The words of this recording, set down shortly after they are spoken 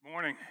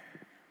Morning.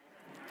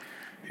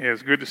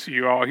 It's good to see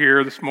you all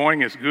here this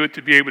morning. It's good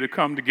to be able to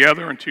come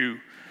together and to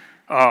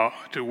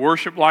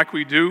worship like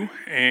we do.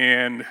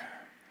 And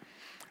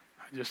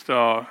I just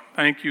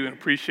thank you and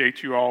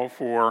appreciate you all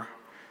for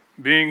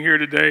being here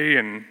today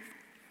and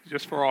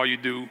just for all you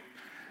do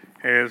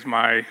as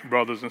my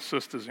brothers and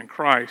sisters in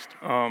Christ.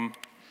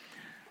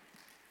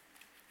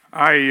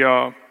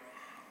 I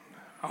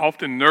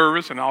often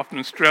nervous and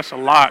often stress a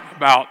lot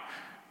about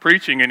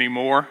preaching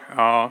anymore.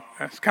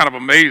 That's kind of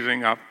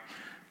amazing. I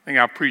think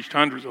I've preached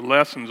hundreds of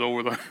lessons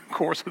over the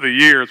course of the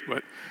years,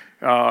 but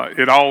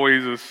it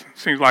always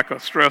seems like a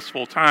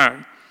stressful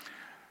time.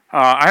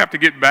 I have to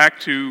get back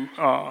to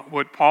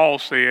what Paul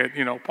said.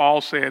 You know,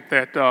 Paul said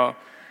that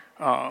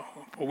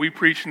we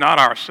preach not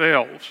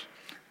ourselves,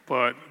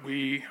 but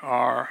we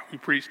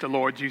preach the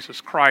Lord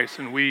Jesus Christ,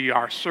 and we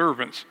are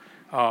servants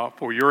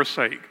for your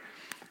sake.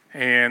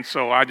 And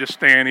so I just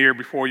stand here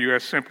before you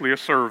as simply a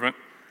servant.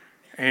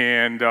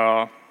 And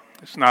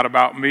it's not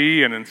about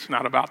me, and it's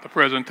not about the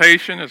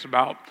presentation. It's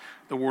about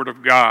the Word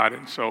of God.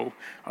 And so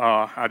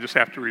I just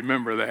have to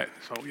remember that.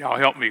 So y'all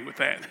help me with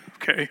that,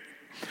 okay?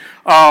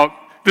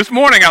 This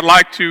morning I'd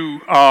like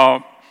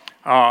to,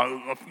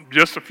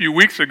 just a few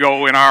weeks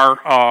ago in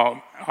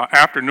our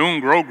afternoon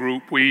grow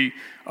group, we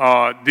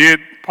did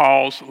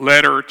Paul's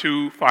letter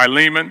to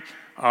Philemon.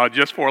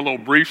 Just for a little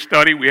brief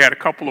study. We had a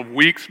couple of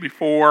weeks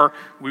before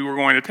we were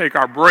going to take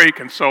our break,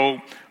 and so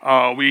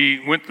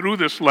we went through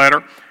this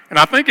letter. And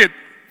I think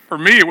for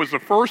me, it was the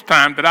first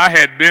time that I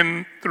had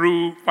been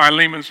through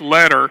Philemon's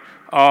letter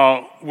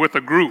with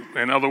a group.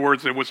 In other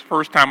words, it was the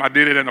first time I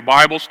did it in a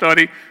Bible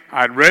study.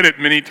 I'd read it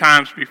many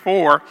times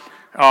before,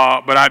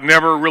 but I'd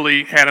never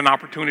really had an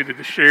opportunity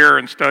to share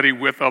and study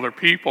with other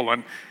people.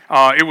 And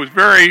it was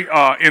very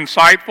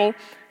insightful,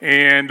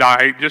 and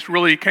I just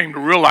really came to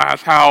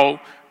realize how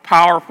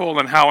powerful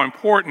and how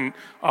important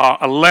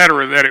a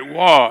letter that it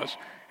was.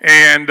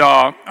 And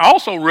I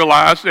also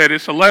realized that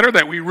it's a letter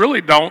that we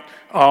really don't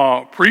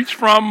preach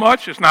from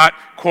much. It's not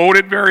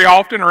quoted very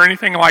often or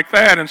anything like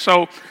that. And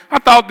so I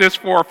thought this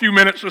for a few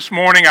minutes this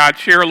morning, I'd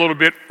share a little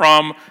bit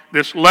from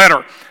this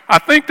letter. I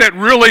think that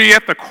really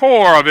at the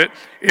core of it,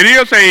 it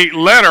is a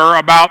letter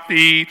about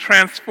the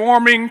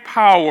transforming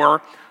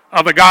power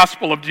of the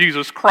gospel of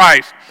Jesus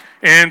Christ.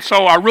 And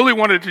so I really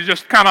wanted to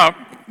just kind of,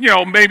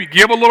 maybe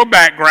give a little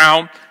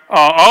background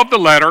of the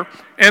letter,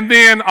 and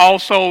then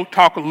also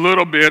talk a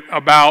little bit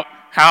about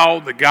how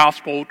the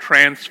gospel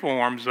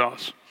transforms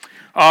us.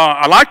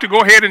 I'd like to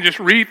go ahead and just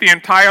read the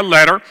entire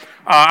letter.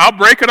 I'll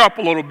break it up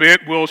a little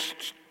bit. We'll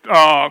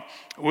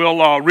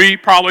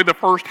read probably the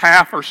first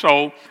half or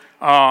so.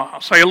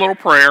 I'll say a little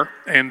prayer,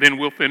 and then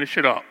we'll finish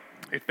it up,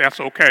 if that's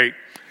okay.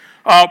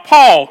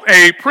 Paul,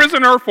 a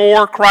prisoner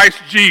for Christ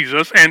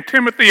Jesus, and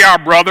Timothy, our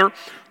brother,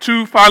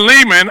 to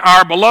Philemon,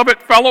 our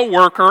beloved fellow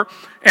worker,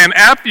 and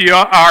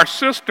Apphia, our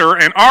sister,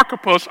 and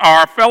Archippus,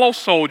 our fellow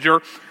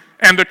soldier,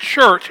 and the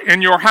church in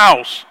your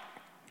house.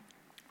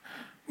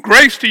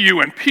 Grace to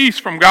you and peace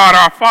from God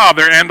our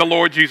Father and the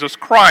Lord Jesus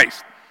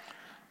Christ.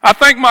 I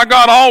thank my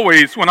God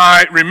always when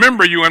I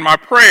remember you in my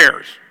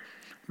prayers,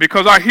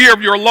 because I hear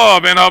of your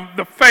love and of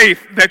the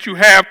faith that you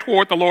have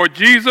toward the Lord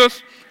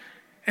Jesus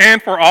and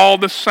for all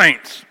the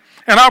saints.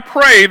 And I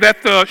pray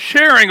that the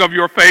sharing of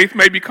your faith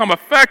may become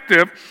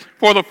effective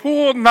for the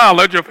full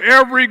knowledge of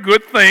every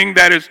good thing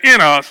that is in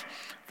us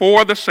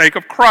for the sake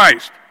of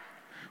Christ.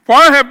 For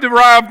I have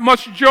derived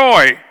much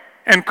joy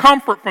and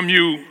comfort from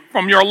you,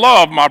 from your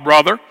love, my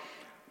brother,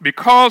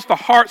 because the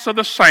hearts of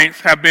the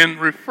saints have been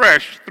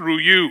refreshed through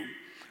you.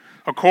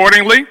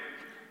 Accordingly,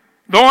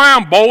 though I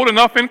am bold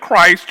enough in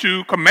Christ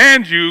to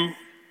command you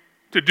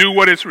to do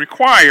what is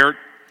required,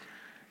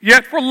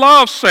 yet for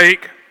love's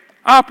sake,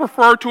 I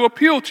prefer to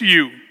appeal to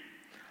you.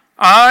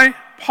 I,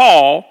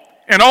 Paul,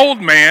 an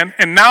old man,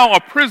 and now a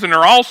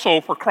prisoner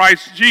also for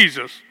Christ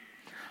Jesus.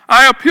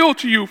 I appeal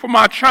to you for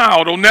my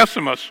child,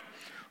 Onesimus,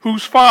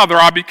 whose father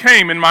I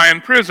became in my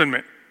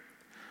imprisonment.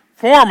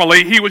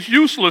 Formerly he was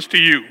useless to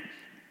you,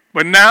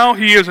 but now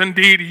he is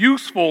indeed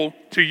useful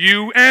to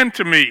you and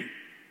to me.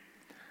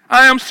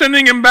 I am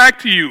sending him back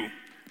to you,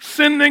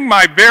 sending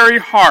my very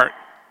heart.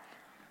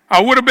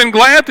 I would have been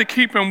glad to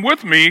keep him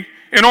with me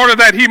in order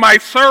that he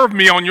might serve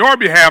me on your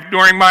behalf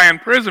during my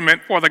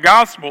imprisonment for the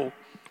gospel.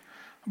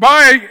 But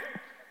I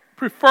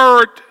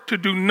preferred to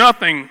do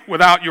nothing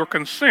without your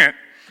consent,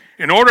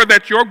 in order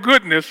that your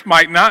goodness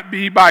might not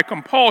be by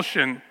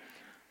compulsion,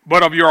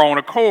 but of your own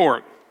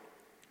accord.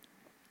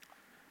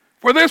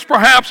 For this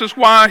perhaps is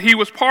why he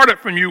was parted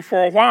from you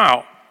for a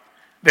while,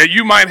 that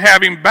you might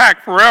have him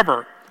back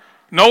forever,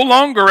 no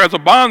longer as a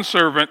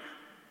bondservant,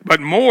 but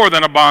more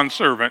than a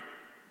bondservant,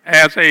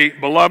 as a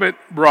beloved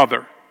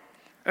brother,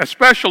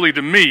 especially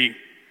to me,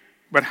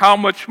 but how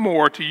much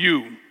more to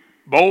you,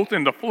 both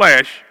in the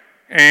flesh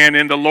and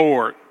in the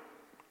Lord.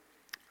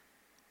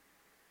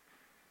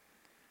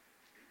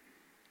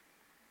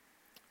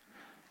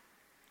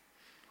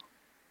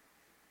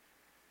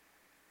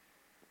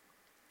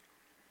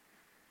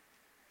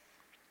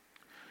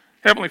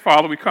 Heavenly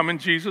Father, we come in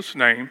Jesus'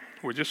 name.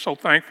 We're just so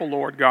thankful,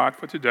 Lord God,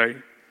 for today.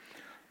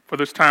 for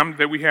this time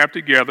that we have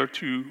together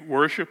to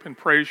worship and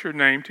praise your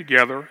name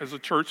together as a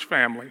church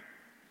family.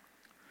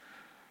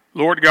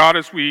 Lord God,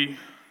 as we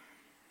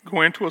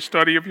go into a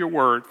study of your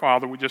word,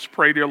 Father, we just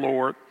pray, dear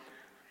Lord,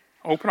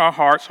 open our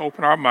hearts,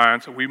 open our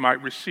minds, that we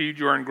might receive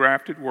your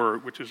engrafted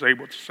word, which is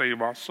able to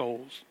save our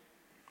souls.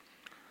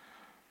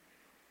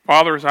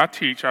 Father, as I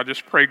teach, I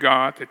just pray,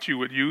 God, that you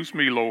would use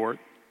me, Lord.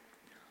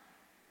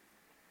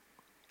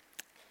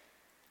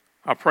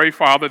 I pray,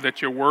 Father,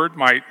 that your word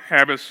might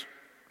have its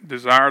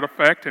desired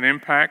effect and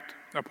impact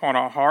upon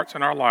our hearts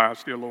and our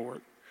lives, dear Lord.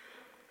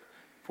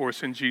 For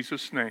it's in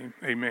Jesus' name,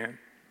 amen.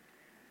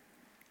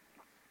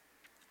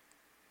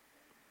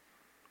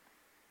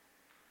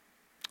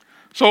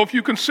 So if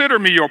you consider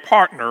me your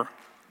partner,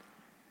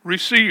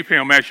 receive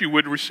him as you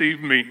would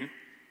receive me.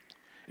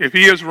 If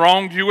he has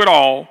wronged you at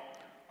all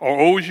or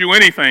owes you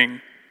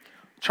anything,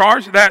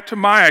 charge that to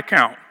my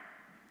account.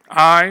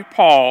 I,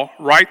 Paul,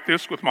 write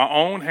this with my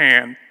own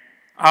hand.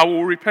 I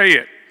will repay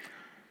it.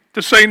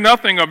 To say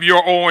nothing of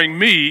your owing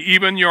me,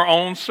 even your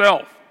own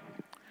self.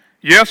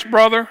 Yes,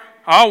 brother,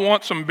 I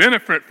want some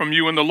benefit from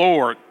you in the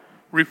Lord.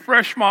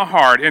 Refresh my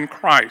heart in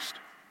Christ.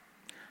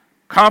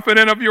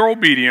 Confident of your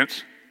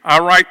obedience, I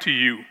write to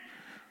you,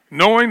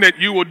 knowing that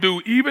you will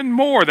do even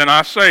more than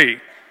I say.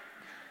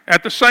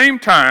 At the same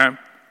time,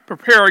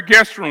 prepare a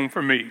guest room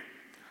for me,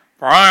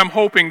 for I am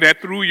hoping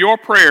that through your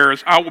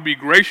prayers I will be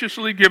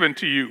graciously given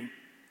to you.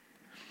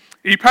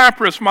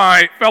 Epaphras,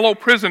 my fellow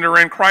prisoner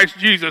in Christ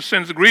Jesus,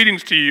 sends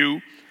greetings to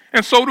you,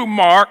 and so do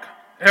Mark,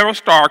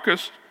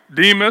 Aristarchus,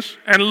 Demas,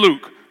 and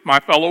Luke, my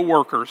fellow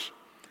workers.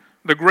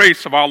 The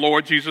grace of our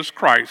Lord Jesus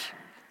Christ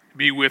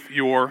be with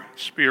your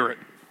spirit.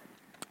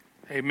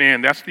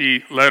 Amen. That's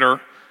the letter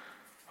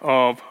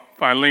of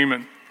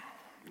Philemon.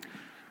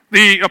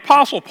 The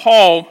Apostle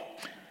Paul,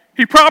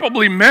 he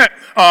probably met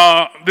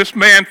this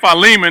man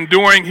Philemon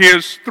during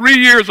his 3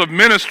 years of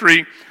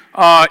ministry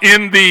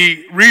in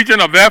the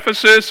region of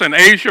Ephesus and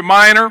Asia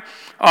Minor.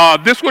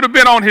 This would have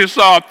been on his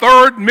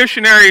third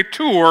missionary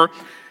tour,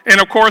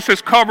 and of course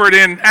it's covered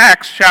in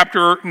Acts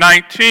chapter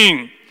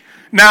 19.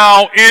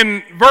 Now,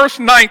 in verse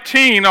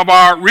 19 of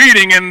our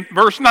reading, in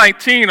verse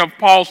 19 of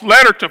Paul's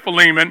letter to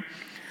Philemon,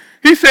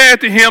 he said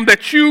to him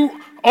that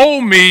you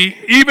owe me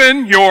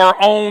even your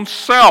own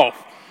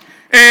self.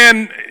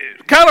 And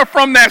kind of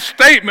from that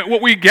statement,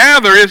 what we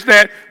gather is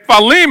that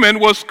Philemon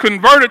was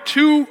converted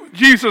to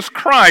Jesus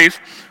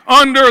Christ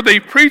under the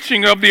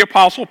preaching of the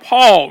Apostle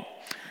Paul.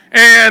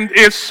 And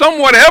it's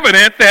somewhat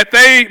evident that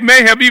they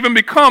may have even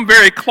become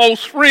very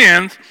close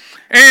friends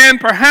and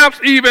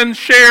perhaps even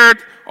shared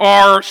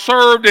or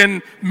served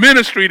in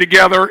ministry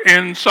together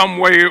in some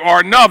way or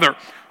another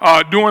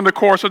during the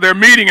course of their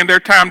meeting and their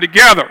time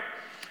together.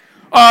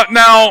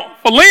 Now,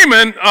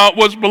 Philemon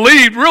was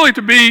believed really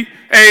to be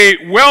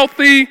a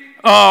wealthy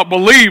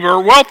believer,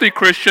 wealthy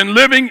Christian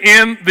living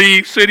in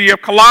the city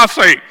of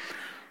Colossae.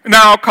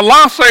 Now,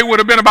 Colossae would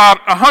have been about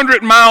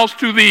 100 miles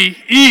to the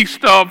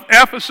east of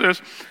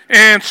Ephesus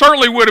and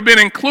certainly would have been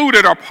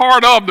included or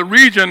part of the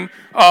region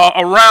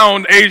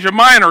around Asia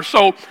Minor.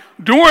 So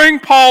during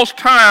Paul's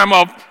time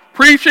of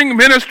preaching,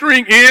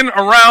 ministering in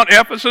around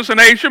Ephesus and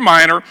Asia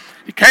Minor,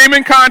 he came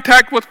in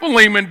contact with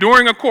Philemon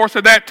during the course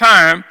of that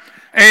time,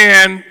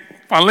 and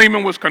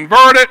Philemon was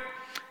converted,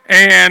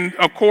 and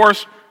of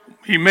course,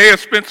 he may have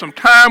spent some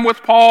time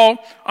with Paul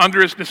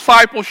under his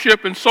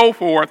discipleship and so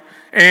forth,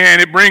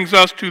 and it brings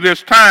us to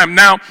this time.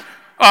 Now,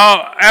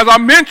 as I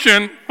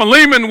mentioned,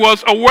 Philemon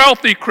was a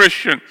wealthy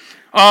Christian.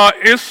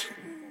 It's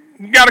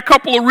got a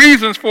couple of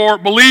reasons for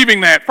believing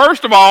that.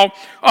 First of all,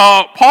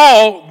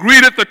 Paul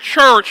greeted the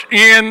church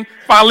in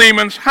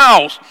Philemon's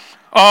house,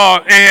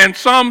 and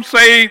some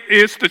say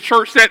it's the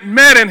church that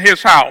met in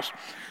his house.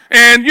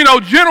 And, you know,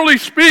 generally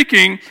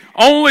speaking,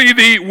 only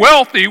the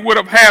wealthy would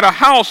have had a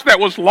house that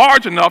was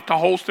large enough to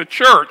host a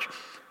church.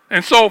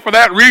 And so for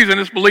that reason,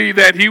 it's believed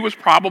that he was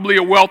probably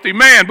a wealthy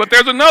man. But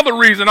there's another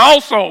reason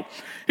also.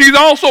 He's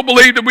also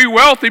believed to be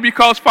wealthy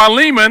because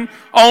Philemon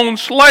owned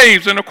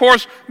slaves. And of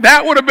course,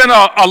 that would have been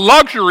a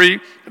luxury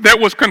that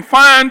was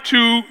confined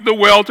to the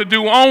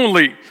well-to-do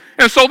only.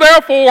 And so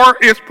therefore,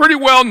 it's pretty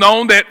well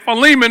known that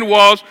Philemon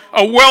was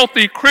a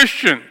wealthy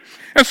Christian.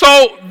 And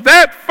so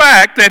that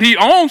fact that he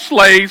owned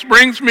slaves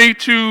brings me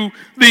to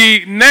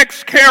the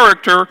next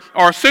character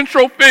or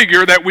central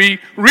figure that we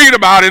read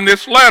about in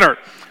this letter.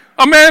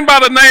 A man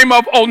by the name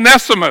of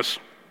Onesimus.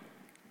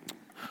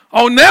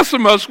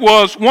 Onesimus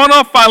was one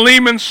of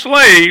Philemon's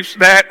slaves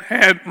that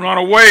had run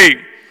away.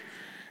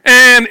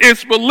 And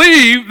it's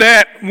believed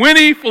that when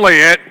he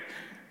fled,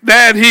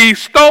 that he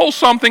stole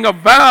something of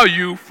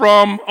value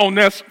from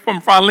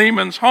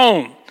Philemon's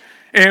home.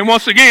 And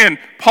once again,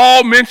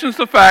 Paul mentions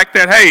the fact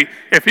that, hey,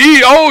 if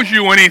he owes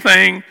you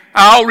anything,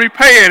 I'll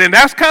repay it. And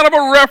that's kind of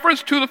a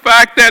reference to the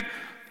fact that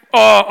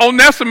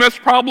Onesimus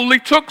probably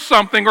took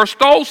something or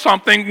stole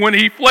something when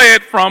he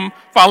fled from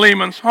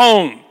Philemon's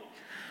home.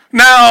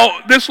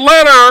 Now, this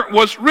letter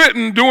was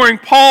written during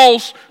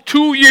Paul's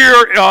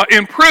 2-year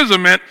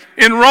imprisonment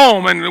in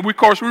Rome. And, of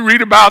course, we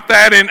read about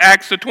that in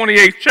Acts the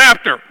 28th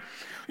chapter.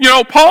 You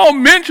know, Paul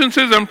mentions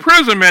his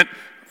imprisonment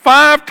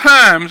 5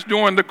 times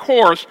during the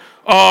course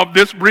of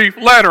this brief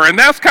letter. And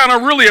that's kind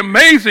of really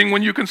amazing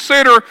when you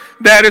consider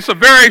that it's a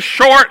very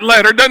short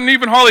letter, doesn't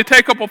even hardly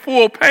take up a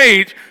full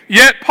page,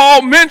 yet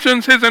Paul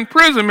mentions his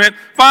imprisonment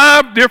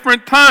 5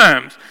 different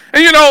times.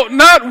 And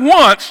not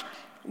once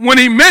when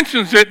he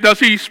mentions it does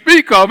he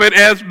speak of it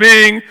as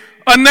being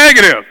a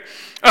negative.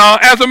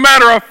 As a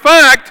matter of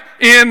fact,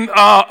 in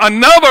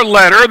another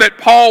letter that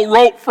Paul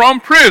wrote from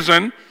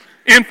prison,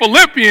 in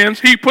Philippians,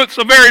 he puts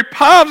a very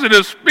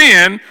positive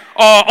spin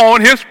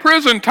on his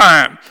prison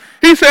time.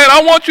 He said,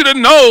 I want you to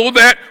know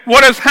that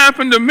what has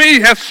happened to me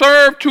has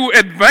served to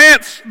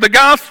advance the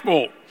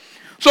gospel.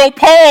 So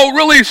Paul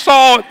really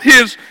saw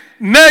his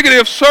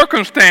negative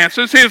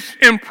circumstances, his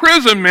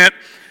imprisonment,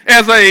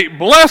 as a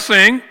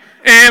blessing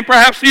and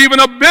perhaps even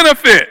a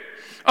benefit.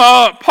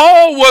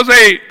 Paul was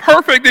a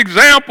perfect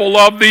example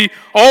of the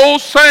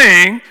old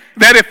saying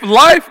that if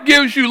life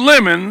gives you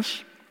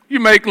lemons, you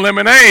make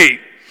lemonade.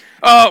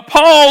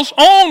 Paul's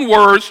own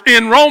words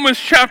in Romans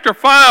chapter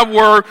 5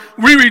 were,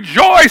 we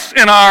rejoice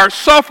in our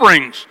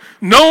sufferings,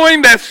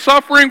 knowing that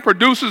suffering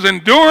produces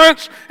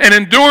endurance, and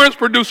endurance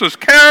produces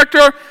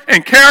character,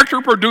 and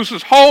character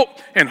produces hope,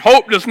 and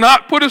hope does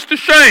not put us to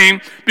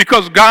shame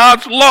because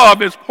God's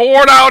love is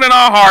poured out in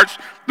our hearts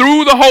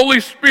through the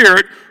Holy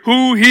Spirit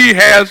who he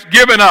has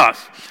given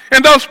us.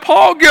 And thus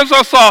Paul gives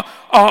us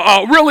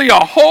really a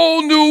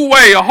whole new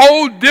way, a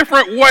whole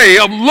different way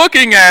of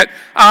looking at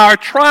our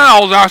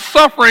trials, our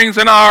sufferings,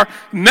 and our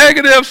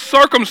negative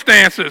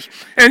circumstances.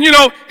 And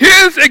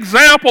his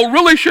example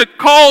really should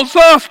cause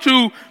us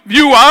to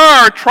view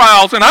our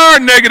trials and our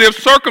negative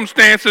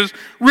circumstances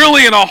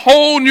really in a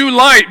whole new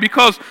light,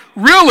 because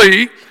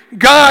really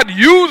God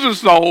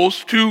uses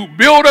those to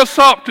build us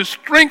up, to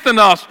strengthen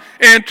us,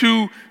 and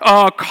to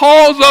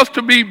cause us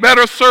to be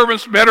better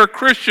servants, better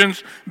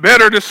Christians,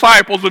 better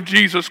disciples of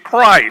Jesus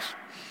Christ.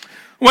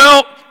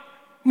 Well,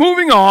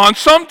 moving on,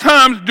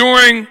 sometimes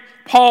during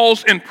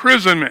Paul's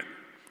imprisonment,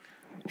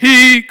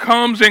 he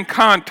comes in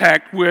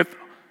contact with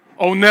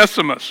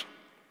Onesimus.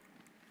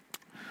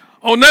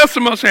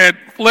 Onesimus had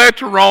fled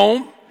to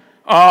Rome,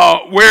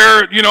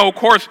 where, of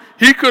course,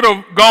 he could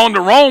have gone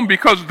to Rome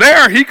because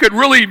there he could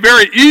really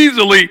very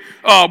easily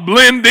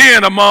blend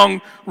in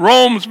among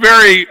Rome's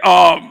very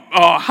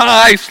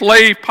high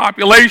slave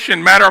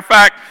population. Matter of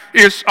fact,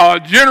 it's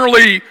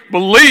generally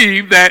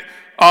believed that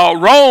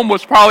Rome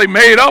was probably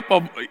made up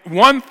of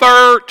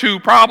 1/3 to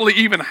probably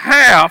even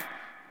half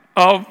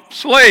of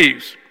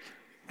slaves.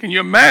 Can you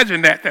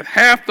imagine that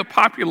half the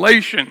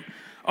population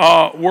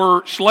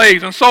were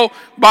slaves? And so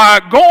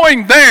by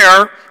going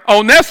there,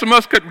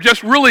 Onesimus could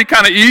just really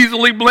kind of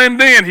easily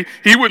blend in.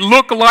 He would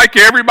look like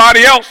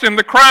everybody else in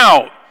the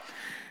crowd.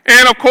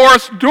 And of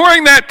course,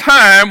 during that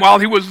time, while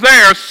he was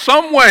there,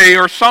 some way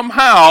or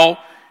somehow,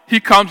 he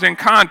comes in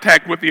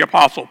contact with the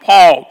Apostle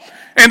Paul.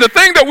 And the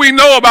thing that we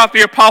know about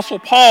the Apostle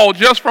Paul,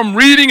 just from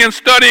reading and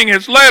studying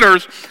his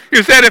letters,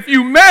 is that if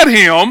you met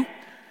him,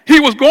 he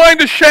was going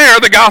to share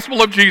the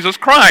gospel of Jesus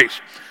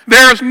Christ.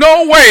 There is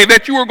no way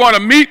that you are going to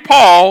meet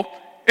Paul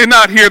and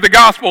not hear the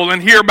gospel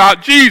and hear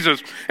about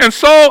Jesus. And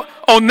so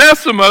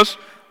Onesimus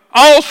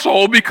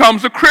also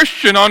becomes a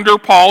Christian under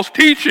Paul's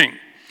teaching.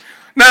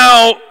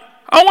 Now,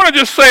 I want to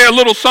just say a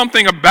little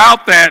something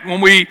about that.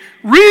 When we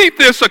read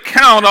this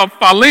account of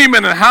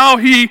Philemon and how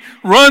he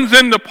runs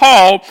into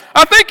Paul,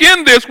 I think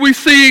in this we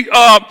see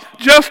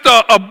just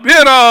a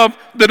bit of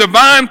the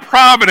divine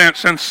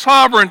providence and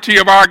sovereignty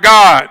of our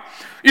God.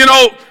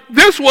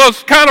 This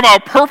was kind of a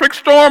perfect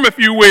storm, if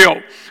you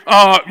will.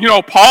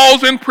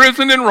 Paul's in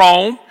prison in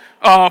Rome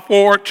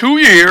for 2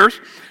 years,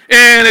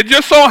 and it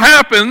just so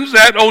happens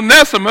that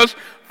Onesimus,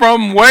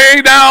 from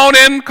way down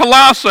in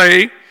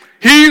Colossae,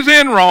 he's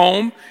in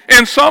Rome,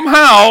 and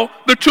somehow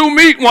the two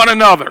meet one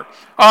another.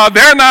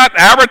 They're not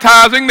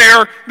advertising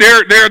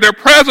their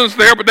presence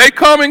there, but they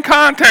come in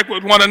contact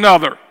with one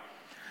another.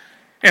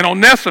 And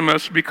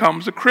Onesimus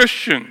becomes a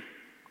Christian.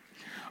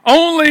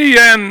 Only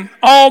an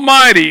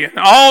almighty and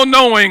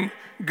all-knowing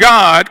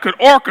God could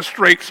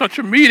orchestrate such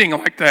a meeting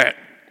like that.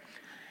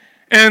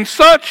 And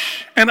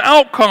such an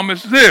outcome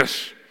is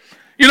this.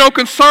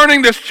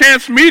 Concerning this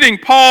chance meeting,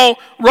 Paul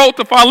wrote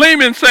to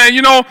Philemon saying,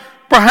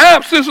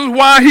 perhaps this is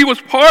why he was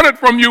parted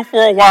from you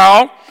for a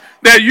while,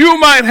 that you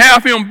might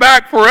have him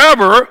back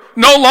forever,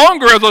 no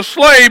longer as a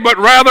slave, but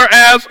rather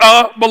as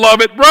a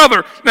beloved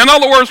brother. In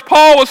other words,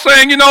 Paul was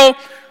saying,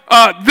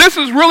 this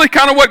is really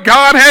kind of what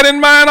God had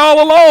in mind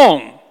all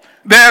along.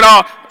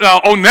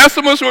 That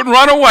Onesimus would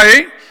run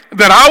away,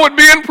 that I would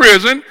be in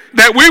prison,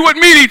 that we would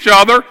meet each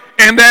other,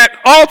 and that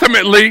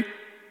ultimately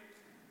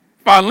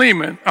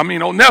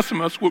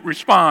Onesimus would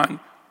respond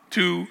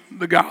to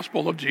the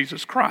gospel of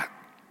Jesus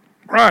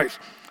Christ.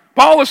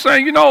 Paul is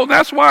saying,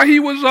 that's why he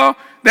was,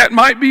 that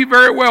might be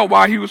very well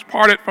why he was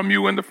parted from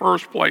you in the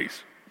first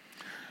place.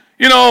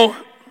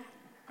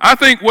 I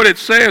think what it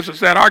says is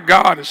that our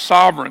God is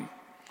sovereign,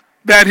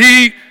 that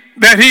he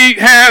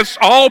has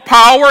all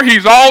power,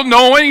 he's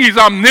all-knowing, he's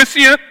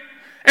omniscient,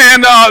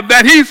 and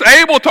that he's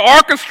able to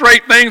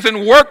orchestrate things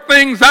and work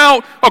things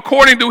out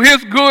according to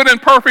his good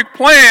and perfect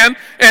plan.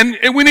 And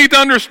we need to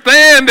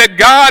understand that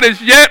God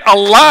is yet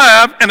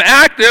alive and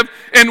active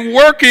and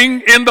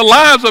working in the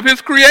lives of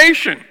his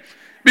creation.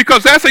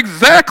 Because that's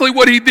exactly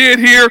what he did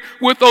here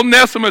with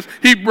Onesimus.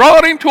 He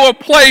brought him to a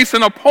place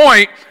and a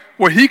point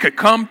where he could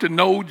come to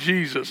know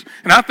Jesus.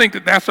 And I think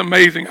that that's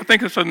amazing. I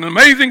think it's an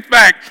amazing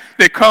fact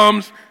that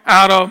comes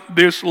out of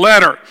this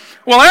letter.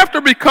 Well, after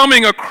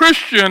becoming a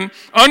Christian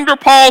under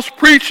Paul's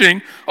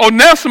preaching,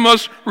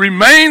 Onesimus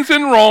remains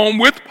in Rome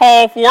with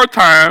Paul for a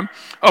time.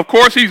 Of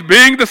course, he's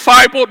being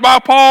discipled by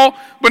Paul,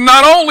 but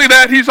not only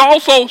that, he's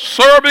also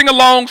serving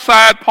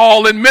alongside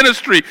Paul in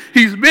ministry.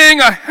 He's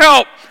being a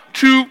help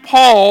to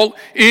Paul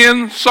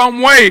in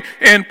some way.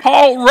 And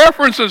Paul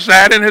references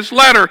that in his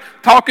letter,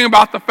 talking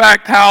about the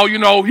fact how,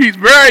 he's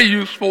very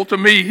useful to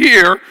me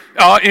here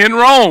in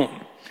Rome.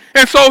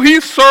 And so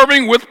he's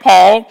serving with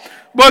Paul.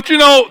 But,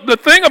 the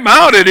thing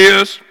about it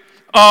is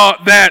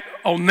that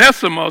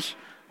Onesimus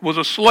was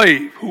a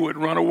slave who had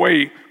run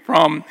away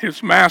from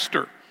his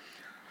master.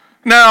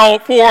 Now,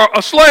 for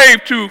a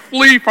slave to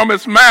flee from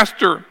his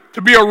master,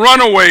 to be a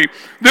runaway,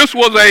 this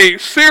was a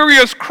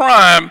serious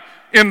crime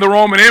in the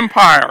Roman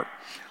Empire,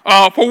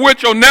 for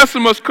which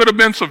Onesimus could have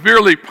been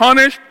severely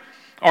punished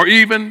or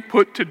even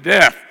put to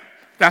death.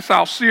 That's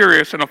how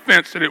serious an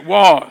offense that it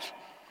was.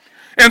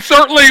 And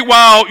certainly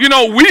while,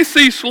 we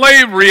see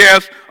slavery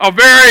as a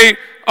very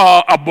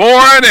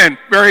abhorrent and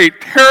very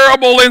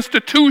terrible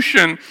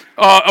institution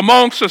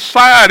among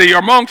society, or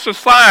among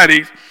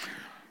societies,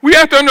 we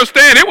have to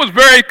understand it was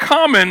very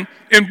common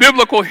in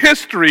biblical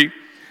history.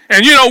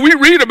 And, we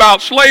read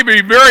about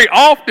slavery very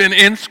often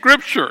in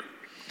Scripture.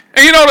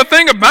 And the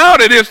thing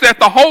about it is that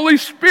the Holy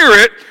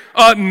Spirit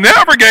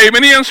never gave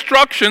any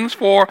instructions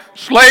for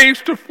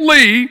slaves to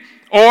flee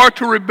or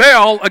to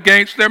rebel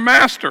against their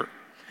master.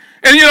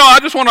 And, I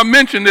just want to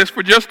mention this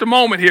for just a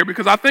moment here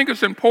because I think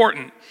it's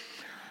important.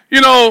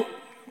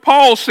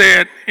 Paul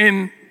said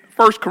in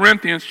 1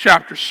 Corinthians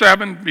chapter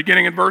 7,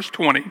 beginning in verse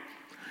 20,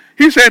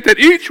 he said that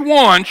each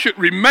one should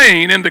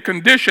remain in the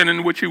condition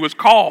in which he was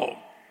called.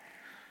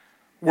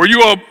 Were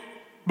you a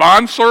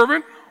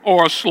bondservant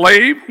or a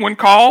slave when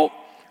called?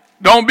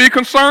 Don't be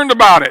concerned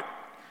about it.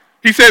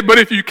 He said, but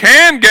if you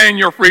can gain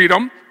your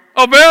freedom,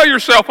 avail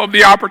yourself of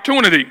the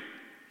opportunity.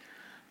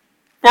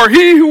 For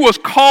he who was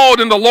called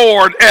in the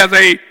Lord as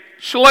a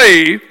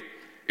slave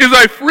is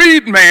a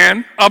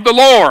freedman of the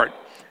Lord.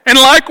 And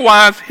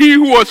likewise, he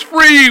who was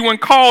free when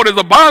called is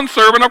a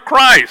bondservant of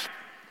Christ.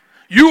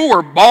 You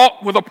were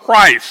bought with a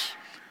price.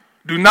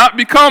 Do not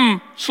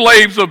become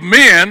slaves of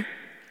men.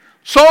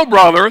 So,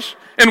 brothers,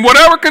 in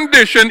whatever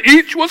condition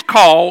each was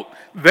called,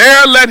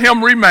 there let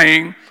him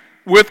remain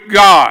with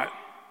God.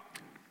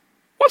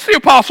 What's the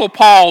Apostle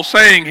Paul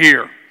saying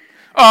here?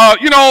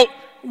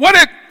 What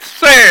it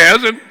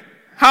says and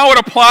how it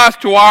applies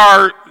to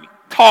our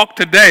talk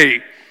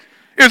today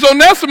is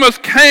Onesimus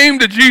came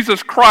to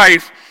Jesus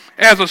Christ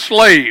as a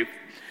slave.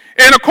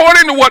 And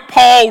according to what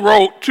Paul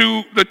wrote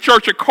to the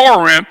church at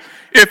Corinth,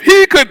 if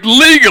he could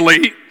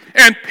legally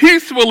and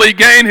peacefully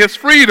gain his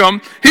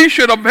freedom, he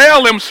should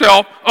avail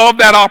himself of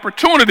that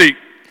opportunity.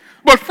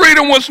 But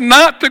freedom was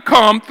not to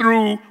come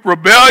through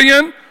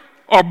rebellion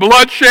or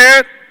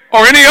bloodshed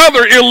or any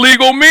other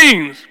illegal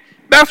means.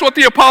 That's what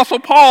the Apostle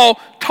Paul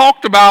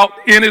talked about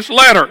in his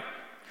letter.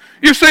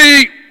 You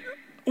see,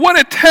 what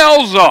it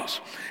tells us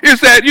is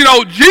that,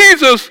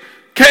 Jesus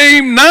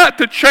came not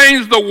to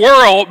change the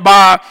world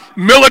by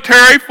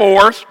military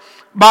force,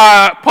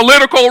 by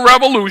political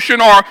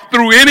revolution, or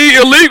through any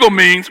illegal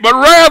means, but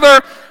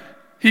rather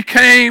he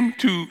came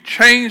to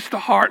change the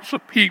hearts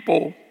of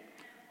people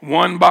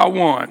one by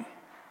one.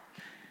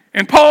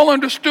 And Paul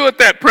understood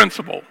that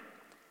principle.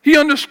 He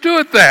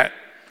understood that.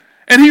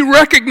 And he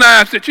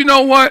recognized that,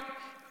 what?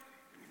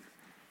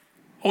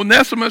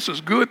 Onesimus,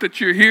 it's good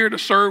that you're here to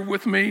serve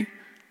with me.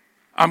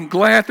 I'm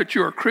glad that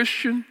you're a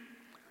Christian,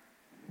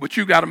 but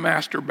you got a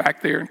master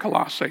back there in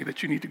Colossae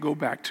that you need to go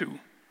back to.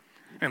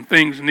 And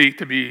things need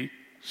to be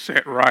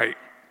set right.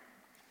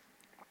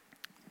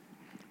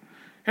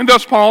 And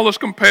thus Paul is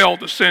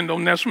compelled to send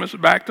Onesimus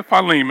back to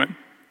Philemon.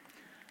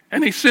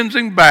 And he sends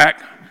him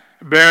back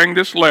bearing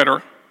this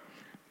letter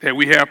that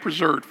we have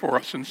preserved for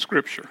us in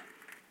Scripture.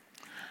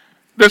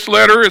 This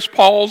letter is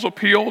Paul's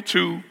appeal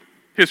to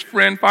his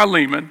friend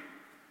Philemon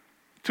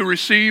to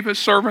receive his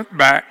servant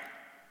back,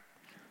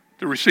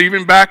 to receive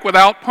him back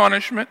without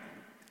punishment,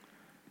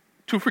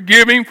 to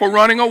forgive him for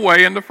running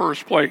away in the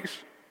first place,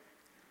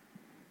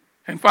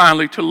 and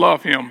finally to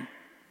love him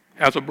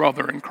as a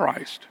brother in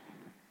Christ.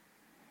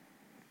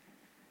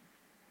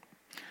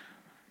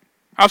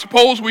 I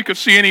suppose we could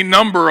see any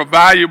number of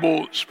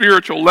valuable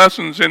spiritual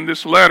lessons in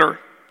this letter,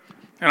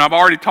 and I've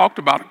already talked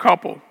about a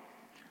couple.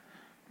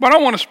 But I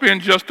want to spend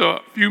just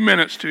a few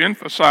minutes to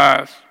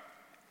emphasize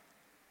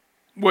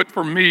what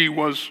for me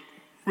was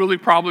really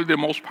probably the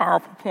most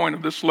powerful point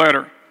of this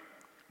letter: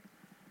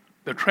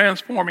 the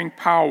transforming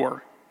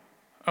power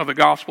of the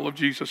gospel of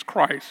Jesus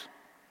Christ,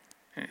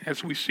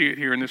 as we see it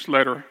here in this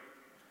letter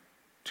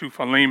to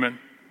Philemon.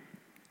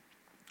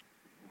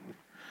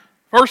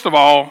 First of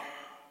all,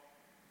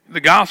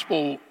 the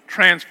gospel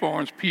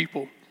transforms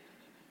people.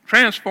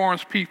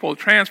 Transforms people,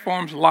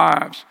 transforms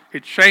lives.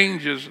 It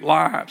changes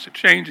lives. It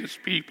changes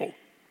people.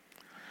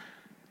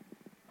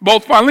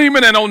 Both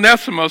Philemon and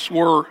Onesimus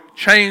were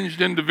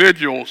changed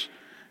individuals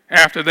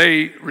after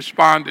they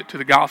responded to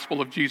the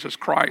gospel of Jesus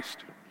Christ.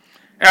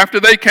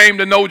 After they came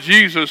to know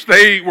Jesus,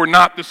 they were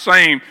not the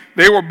same.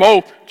 They were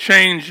both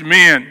changed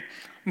men.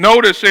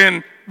 Notice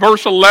in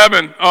verse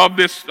 11 of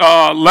this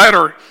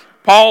letter,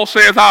 Paul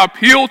says, I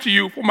appeal to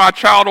you for my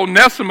child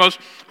Onesimus,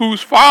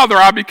 whose father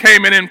I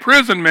became in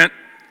imprisonment.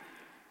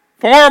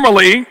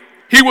 Formerly,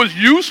 he was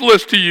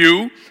useless to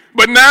you,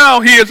 but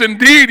now he is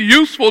indeed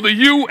useful to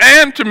you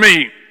and to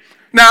me.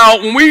 Now,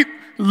 when we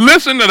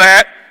listen to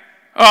that,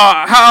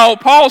 how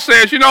Paul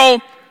says,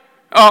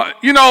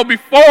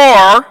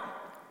 before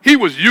he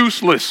was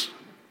useless.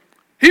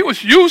 He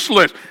was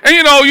useless. And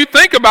you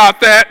think about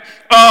that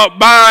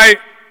by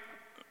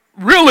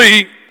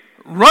really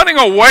running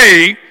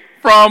away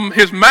from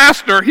his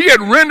master, he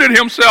had rendered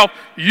himself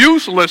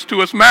useless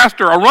to his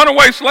master. A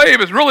runaway slave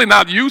is really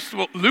not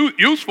useful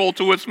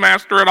to its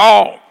master at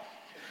all.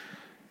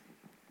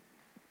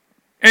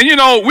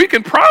 And we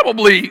can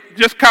probably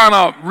just kind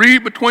of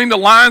read between the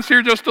lines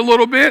here just a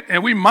little bit,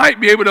 and we might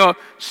be able to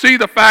see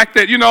the fact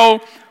that,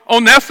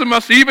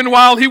 Onesimus, even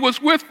while he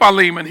was with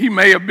Philemon, he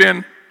may have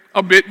been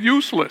a bit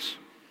useless.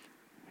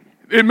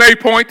 It may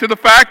point to the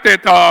fact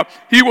that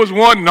he was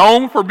one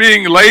known for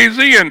being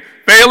lazy and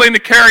failing to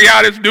carry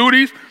out his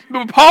duties.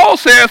 But Paul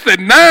says that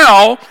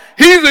now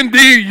he's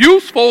indeed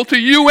useful to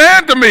you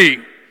and to me.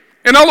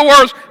 In other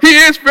words, he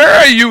is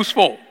very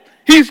useful.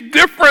 He's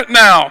different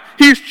now.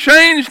 He's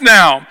changed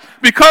now.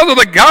 Because of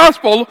the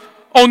gospel,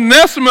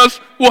 Onesimus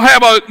will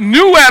have a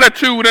new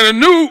attitude and a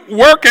new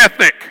work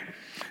ethic.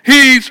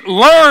 He's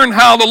learned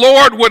how the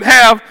Lord would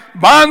have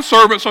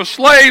bondservants or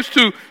slaves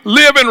to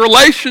live in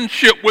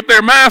relationship with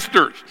their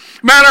masters.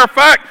 Matter of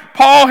fact,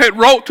 Paul had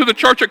wrote to the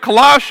church at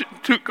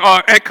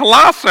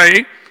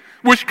Colossae,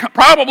 which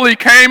probably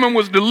came and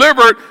was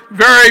delivered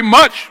very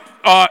much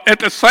at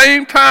the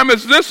same time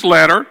as this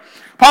letter.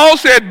 Paul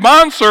said,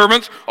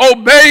 bondservants,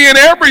 obey in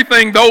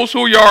everything those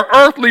who are your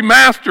earthly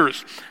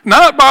masters,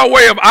 not by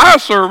way of eye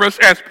service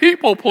as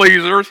people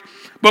pleasers,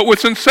 but with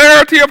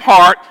sincerity of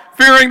heart,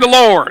 fearing the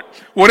Lord.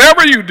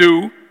 Whatever you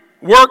do,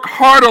 work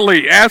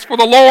heartily as for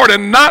the Lord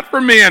and not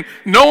for men,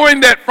 knowing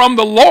that from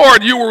the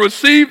Lord you will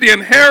receive the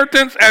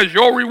inheritance as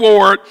your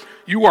reward.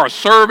 You are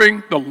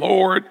serving the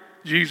Lord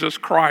Jesus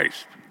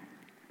Christ.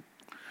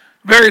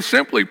 Very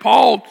simply,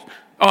 Paul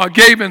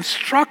gave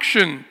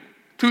instruction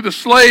to the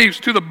slaves,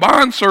 to the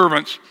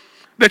bondservants,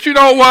 that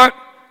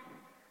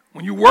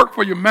when you work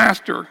for your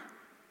master,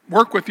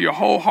 work with your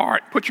whole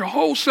heart. Put your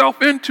whole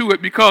self into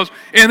it because,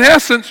 in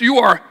essence, you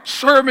are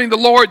serving the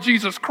Lord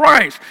Jesus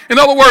Christ. In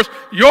other words,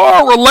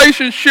 your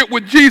relationship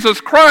with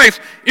Jesus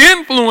Christ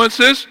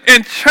influences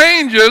and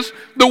changes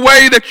the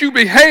way that you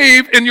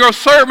behave in your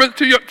service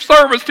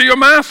to your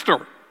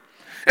master.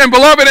 And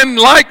beloved, in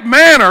like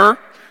manner,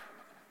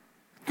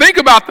 think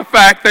about the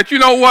fact that,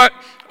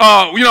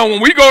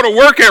 when we go to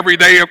work every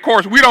day, of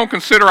course, we don't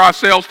consider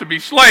ourselves to be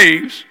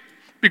slaves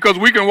because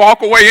we can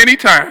walk away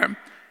anytime.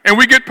 And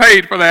we get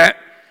paid for that.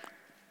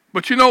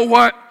 But you know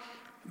what?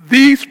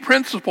 These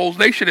principles,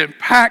 they should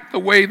impact the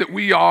way that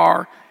we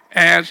are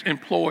as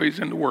employees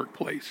in the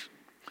workplace.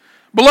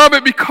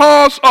 Beloved,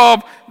 because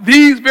of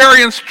these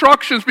very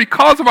instructions,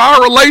 because of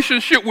our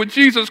relationship with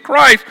Jesus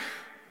Christ,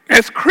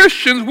 as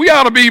Christians, we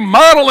ought to be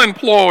model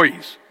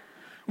employees.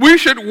 We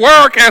should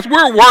work as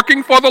we're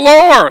working for the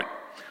Lord.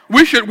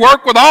 We should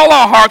work with all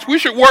our hearts. We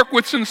should work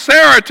with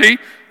sincerity.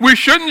 We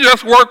shouldn't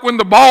just work when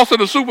the boss or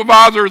the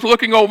supervisor is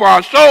looking over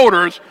our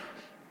shoulders,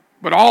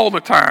 but all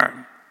the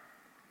time.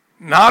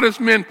 Not as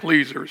men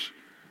pleasers,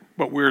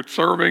 but we're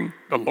serving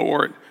the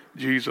Lord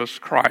Jesus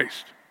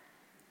Christ.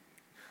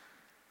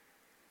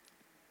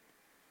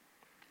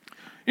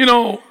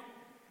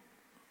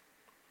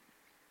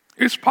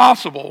 It's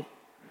possible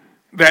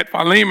that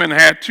Philemon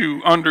had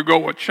to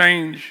undergo a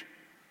change,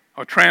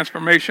 a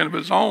transformation of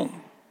his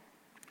own.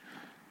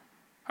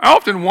 I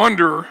often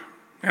wonder,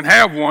 and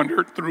have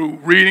wondered through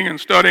reading and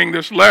studying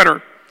this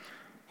letter,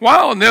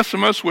 why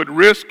Onesimus would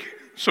risk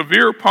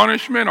severe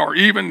punishment or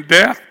even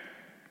death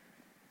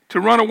to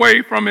run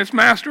away from his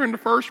master in the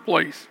first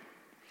place.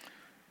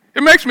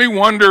 It makes me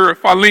wonder if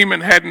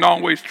Philemon hadn't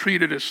always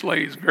treated his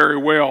slaves very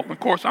well. Of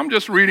course, I'm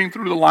just reading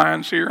through the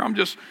lines here. I'm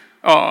just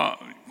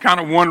kind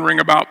of wondering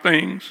about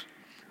things.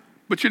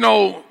 But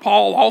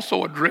Paul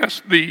also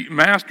addressed the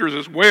masters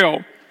as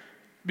well,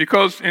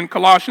 because in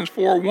Colossians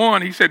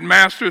 4:1, he said,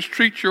 masters,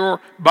 treat your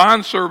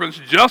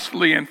bondservants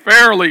justly and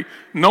fairly,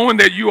 knowing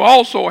that you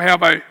also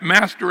have a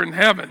master in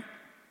heaven.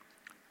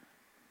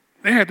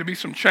 There had to be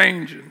some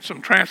change and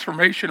some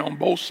transformation on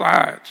both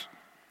sides,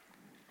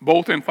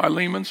 both in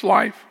Philemon's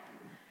life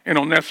and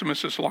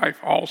Onesimus' life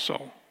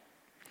also.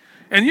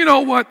 And you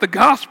know what? The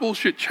gospel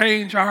should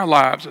change our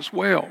lives as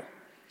well.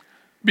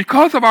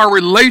 Because of our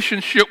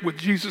relationship with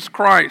Jesus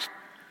Christ,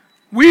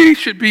 we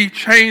should be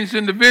changed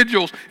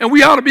individuals, and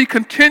we ought to be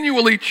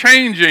continually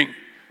changing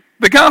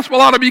The gospel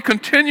ought to be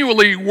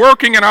continually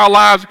working in our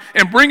lives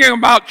and bringing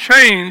about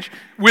change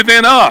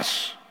within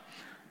us.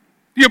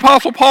 The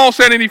Apostle Paul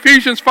said in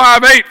Ephesians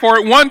 5:8, for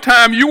at one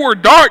time you were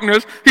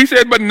darkness, he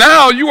said, but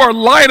now you are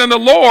light in the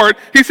Lord.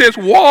 He says,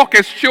 walk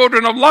as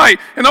children of light.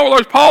 In other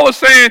words, Paul is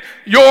saying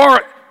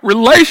your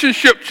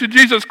relationship to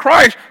Jesus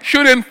Christ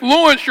should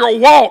influence your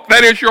walk,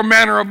 that is, your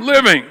manner of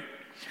living.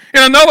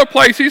 In another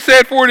place, he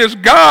said, for it is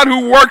God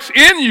who works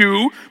in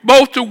you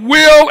both to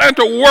will and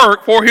to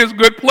work for his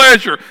good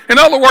pleasure. In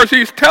other words,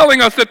 he's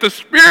telling us that the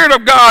Spirit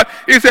of God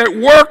is at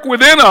work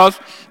within us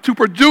to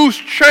produce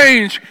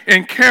change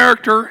in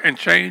character and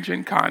change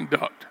in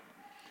conduct.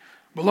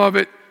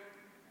 Beloved,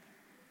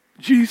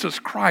 Jesus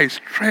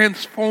Christ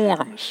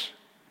transforms.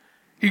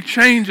 He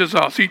changes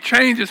us. He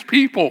changes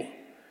people.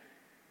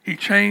 He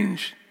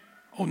changed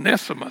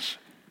Onesimus.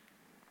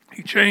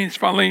 He changed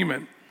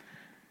Philemon.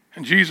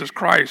 And Jesus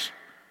Christ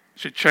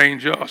should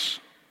change us.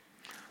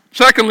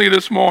 Secondly,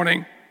 this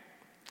morning,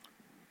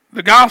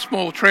 the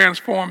gospel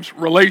transforms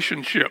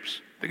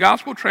relationships. The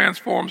gospel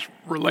transforms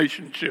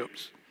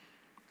relationships.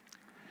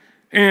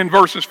 In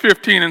verses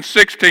 15 and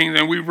 16,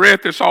 and we've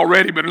read this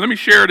already, but let me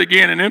share it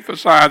again and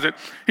emphasize it.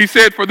 He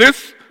said, For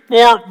this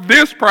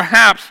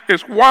perhaps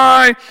is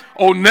why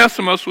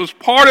Onesimus was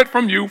parted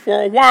from you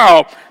for a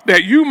while,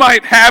 that you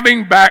might have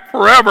him back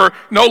forever,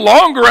 no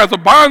longer as a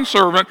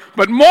bondservant,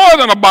 but more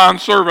than a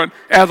bondservant,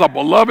 as a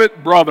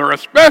beloved brother,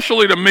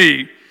 especially to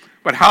me,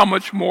 but how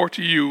much more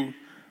to you,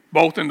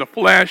 both in the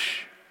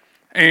flesh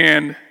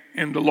and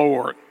in the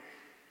Lord.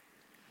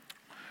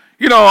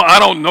 You know, I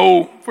don't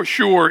know for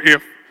sure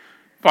if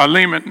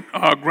Philemon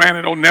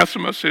granted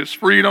Onesimus his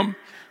freedom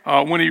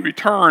when he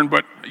returned,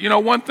 but you know,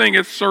 one thing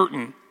is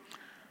certain.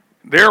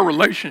 Their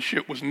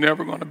relationship was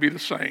never going to be the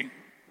same.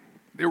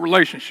 Their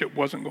relationship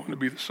wasn't going to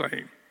be the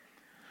same.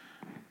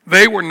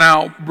 They were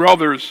now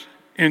brothers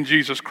in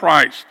Jesus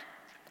Christ.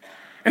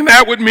 And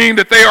that would mean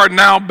that they are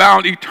now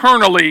bound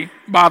eternally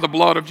by the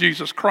blood of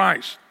Jesus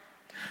Christ.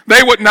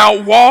 They would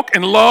now walk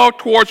in love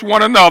towards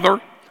one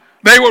another.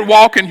 They would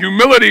walk in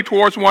humility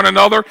towards one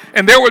another.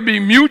 And there would be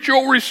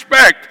mutual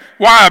respect.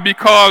 Why?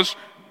 Because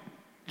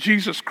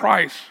Jesus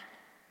Christ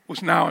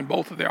was now in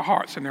both of their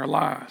hearts and their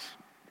lives.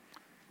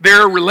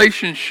 Their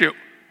relationship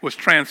was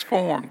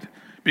transformed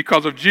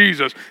because of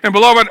Jesus. And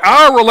beloved,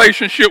 our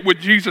relationship with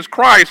Jesus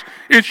Christ,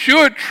 it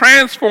should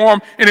transform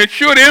and it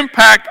should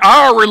impact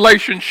our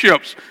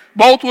relationships,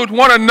 both with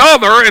one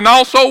another and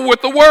also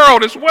with the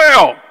world as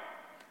well.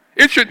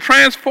 It should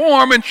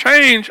transform and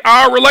change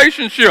our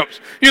relationships.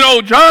 You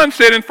know, John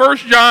said in 1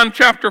 John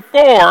chapter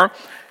 4,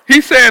 he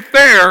said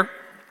there,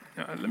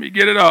 let me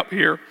get it up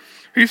here.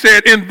 He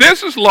said, and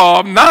this is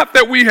love, not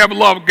that we have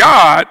loved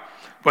God,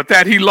 but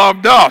that he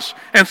loved us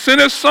and sent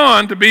his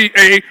son to be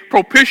a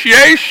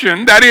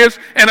propitiation, that is,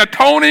 an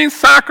atoning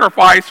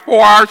sacrifice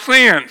for our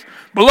sins.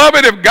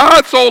 Beloved, if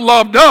God so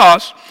loved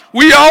us,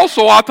 we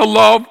also ought to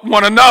love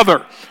one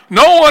another.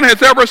 No one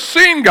has ever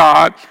seen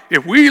God.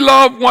 If we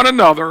love one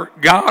another,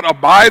 God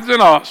abides in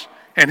us,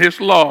 and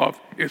his love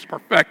is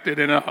perfected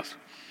in us.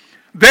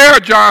 There,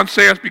 John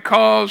says,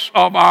 because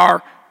of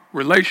our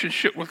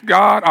relationship with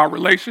God, our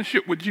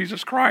relationship with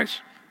Jesus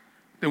Christ,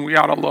 then we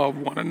ought to love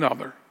one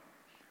another.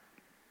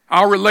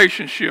 Our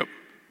relationship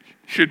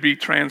should be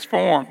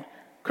transformed,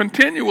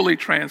 continually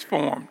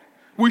transformed.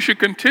 We should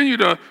continue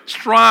to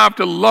strive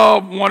to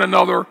love one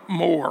another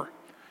more.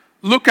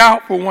 Look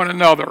out for one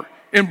another.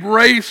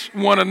 Embrace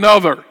one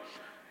another.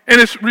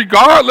 And it's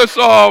regardless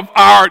of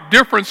our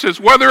differences,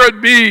 whether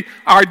it be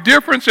our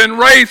difference in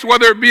race,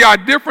 whether it be our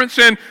difference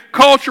in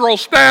cultural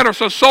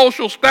status or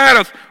social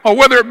status, or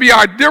whether it be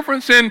our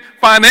difference in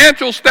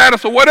financial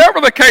status, or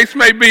whatever the case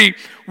may be,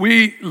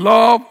 we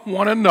love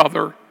one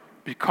another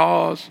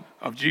because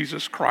of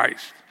Jesus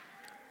Christ.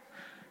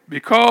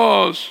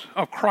 Because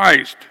of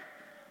Christ,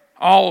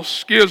 all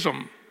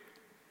schism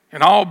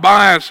and all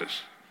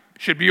biases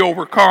should be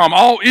overcome.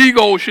 All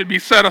ego should be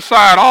set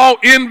aside. All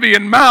envy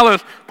and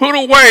malice put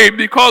away,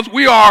 because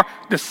we are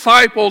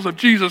disciples of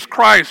Jesus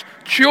Christ,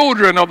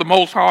 children of the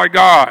Most High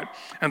God,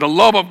 and the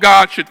love of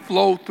God should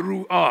flow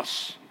through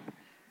us.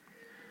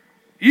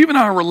 Even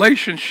our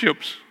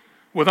relationships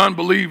with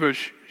unbelievers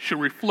should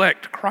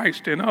reflect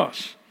Christ in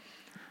us.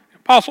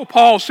 Apostle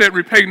Paul said,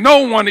 repay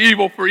no one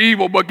evil for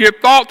evil, but give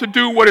thought to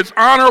do what is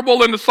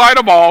honorable in the sight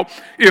of all.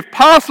 If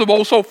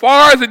possible, so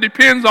far as it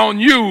depends on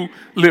you,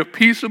 live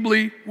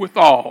peaceably with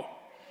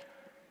all.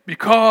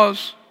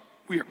 Because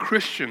we are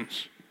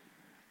Christians,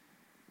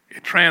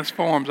 it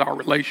transforms our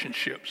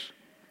relationships.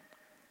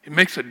 It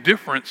makes a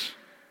difference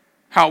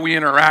how we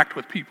interact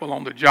with people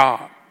on the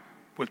job,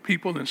 with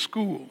people in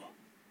school,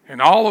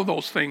 and all of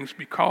those things,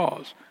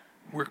 because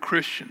we're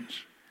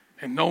Christians.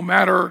 And no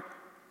matter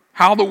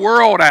how the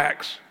world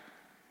acts,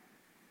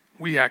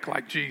 we act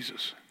like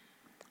Jesus.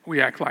 We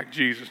act like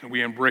Jesus, and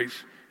we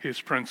embrace his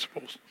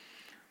principles.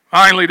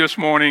 Finally, this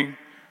morning,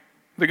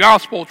 the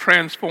gospel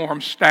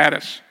transforms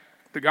status.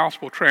 The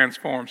gospel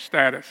transforms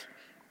status.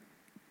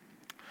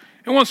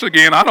 And once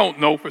again, I don't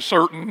know for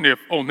certain if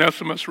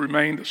Onesimus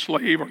remained a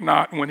slave or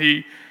not when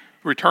he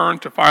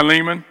returned to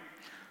Philemon.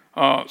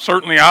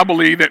 Certainly I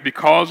believe that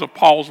because of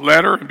Paul's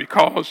letter and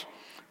because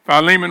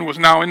Philemon was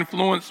now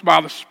influenced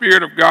by the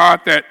Spirit of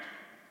God, that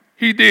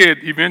he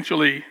did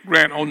eventually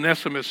grant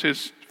Onesimus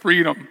his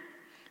freedom.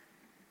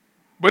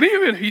 But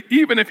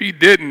even if he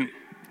didn't,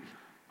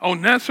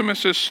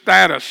 Onesimus'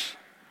 status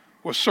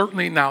was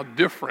certainly now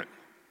different.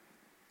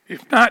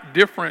 If not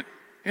different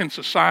in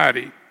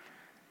society,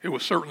 it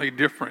was certainly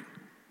different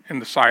in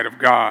the sight of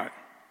God.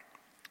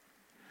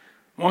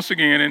 Once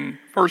again, in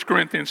 1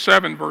 Corinthians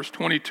 7, verse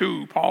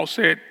 22, Paul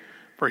said,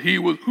 "For he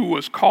who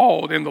was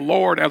called in the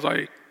Lord as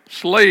a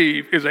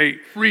slave is a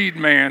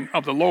freedman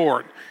of the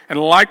Lord. And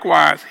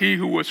likewise, he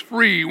who was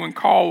free when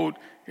called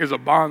is a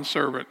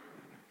bondservant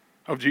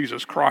of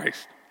Jesus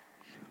Christ."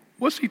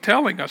 What's he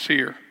telling us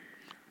here?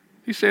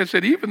 He says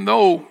that even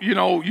though,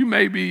 you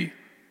may be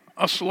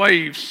a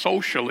slave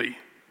socially,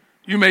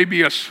 you may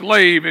be a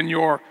slave in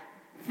your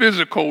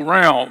physical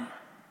realm,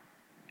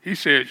 he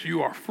says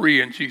you are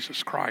free in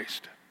Jesus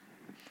Christ.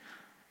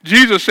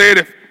 Jesus said,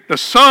 if the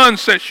Son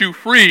sets you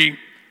free,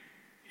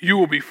 you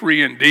will be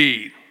free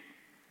indeed.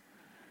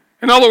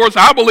 In other words,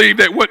 I believe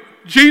that what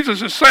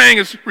Jesus is saying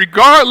is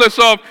regardless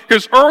of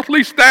his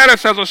earthly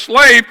status as a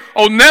slave,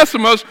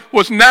 Onesimus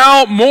was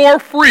now more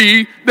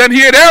free than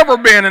he had ever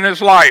been in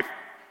his life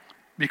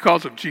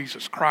because of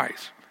Jesus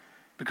Christ.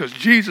 Because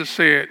Jesus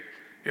said,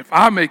 if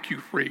I make you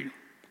free,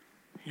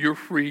 you're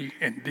free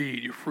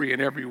indeed. You're free in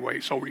every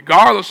way. So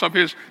regardless of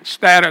his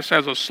status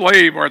as a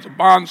slave or as a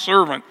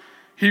bondservant,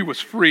 he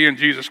was free in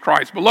Jesus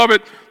Christ.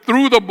 Beloved,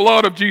 through the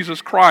blood of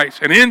Jesus Christ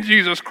and in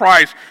Jesus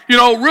Christ,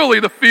 really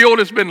the field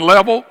has been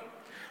leveled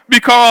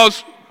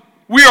because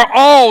we are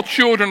all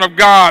children of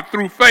God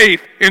through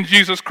faith in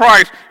Jesus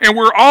Christ, and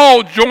we're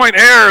all joint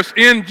heirs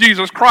in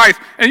Jesus Christ.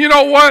 And you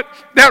know what?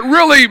 That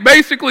really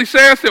basically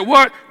says that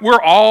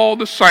we're all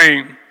the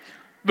same.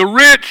 The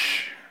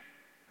rich,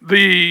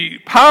 the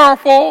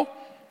powerful,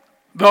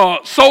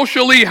 the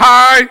socially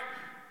high,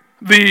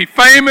 the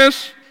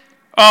famous,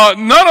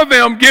 none of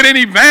them get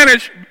any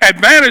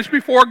advantage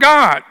before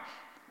God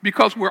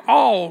because we're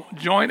all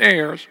joint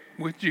heirs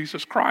with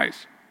Jesus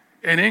Christ.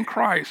 And in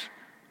Christ,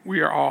 we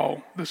are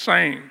all the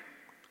same.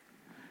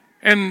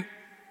 And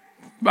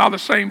by the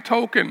same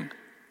token,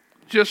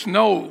 just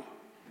know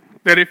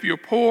that if you're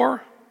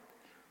poor,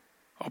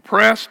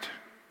 oppressed,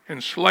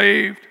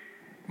 enslaved,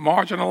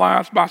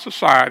 marginalized by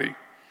society,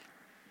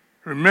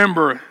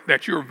 remember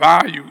that you're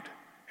valued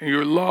and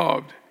you're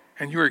loved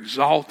and you're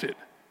exalted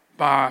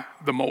by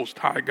the Most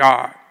High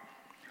God.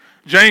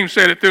 James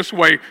said it this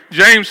way.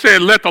 James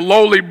said, let the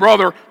lowly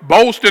brother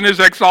boast in his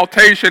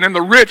exaltation and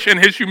the rich in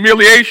his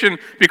humiliation,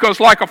 because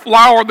like a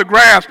flower of the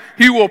grass,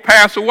 he will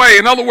pass away.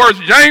 In other words,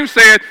 James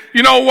said,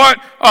 you know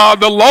what?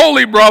 The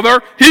lowly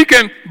brother, he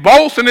can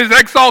boast in his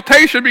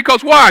exaltation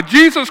because why?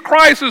 Jesus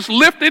Christ has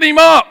lifted him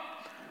up.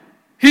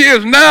 He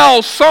is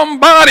now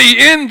somebody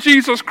in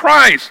Jesus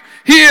Christ.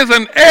 He is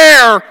an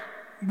heir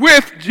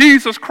with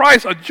Jesus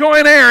Christ, a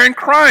joint heir in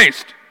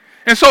Christ.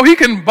 And so he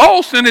can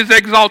boast in his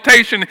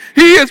exaltation.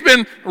 He has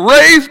been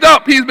raised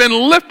up. He's been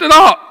lifted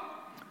up.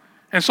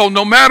 And so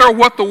no matter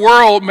what the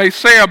world may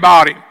say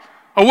about him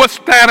or what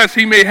status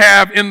he may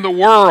have in the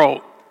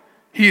world,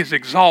 he is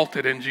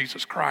exalted in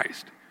Jesus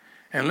Christ.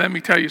 And let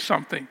me tell you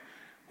something.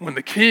 When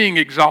the King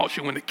exalts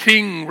you, when the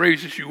King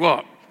raises you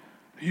up,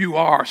 you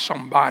are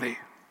somebody.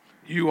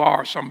 You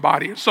are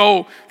somebody. And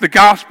so the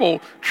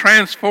gospel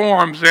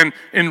transforms and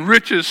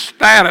enriches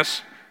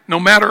status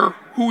no matter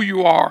who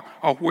you are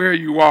or where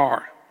you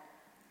are.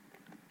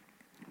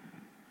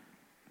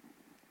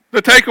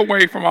 The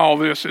takeaway from all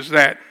this is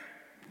that,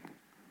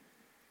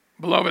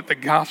 beloved, the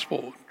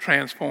gospel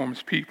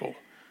transforms people.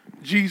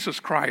 Jesus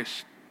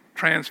Christ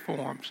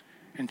transforms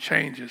and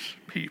changes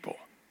people.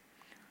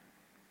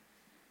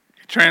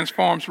 He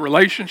transforms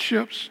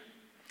relationships.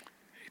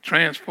 He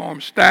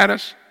transforms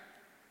status.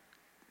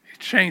 He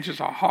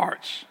changes our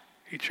hearts.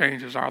 He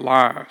changes our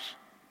lives.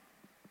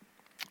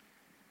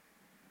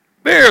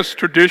 There's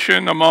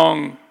tradition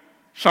among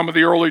some of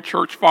the early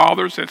church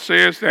fathers that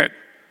says that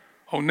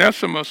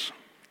Onesimus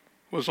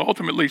was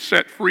ultimately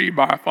set free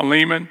by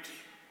Philemon,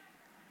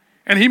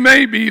 and he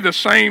may be the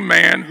same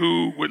man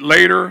who would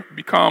later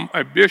become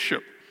a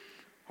bishop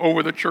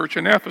over the church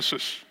in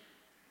Ephesus.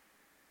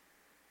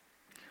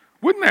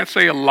 Wouldn't that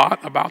say a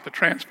lot about the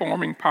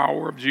transforming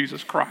power of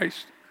Jesus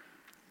Christ?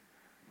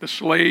 The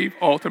slave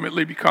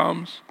ultimately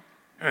becomes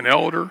an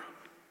elder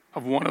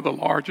of one of the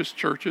largest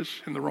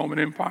churches in the Roman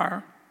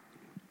Empire.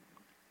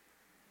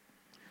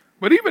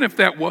 But even if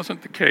that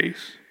wasn't the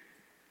case,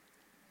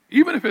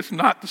 even if it's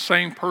not the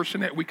same person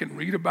that we can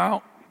read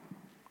about,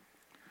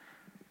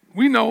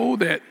 we know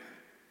that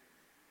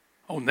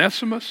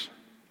Onesimus,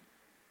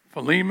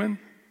 Philemon,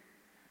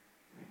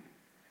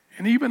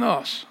 and even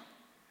us,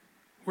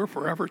 we're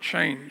forever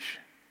changed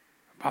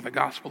by the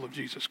gospel of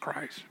Jesus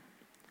Christ.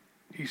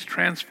 He's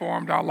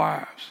transformed our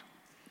lives.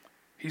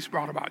 He's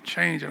brought about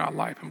change in our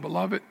life. And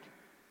beloved,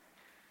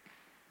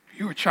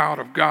 you're a child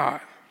of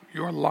God.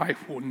 Your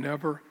life will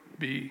never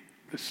be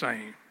the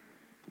same.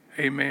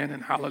 Amen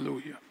and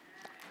hallelujah.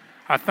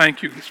 I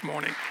thank you this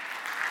morning.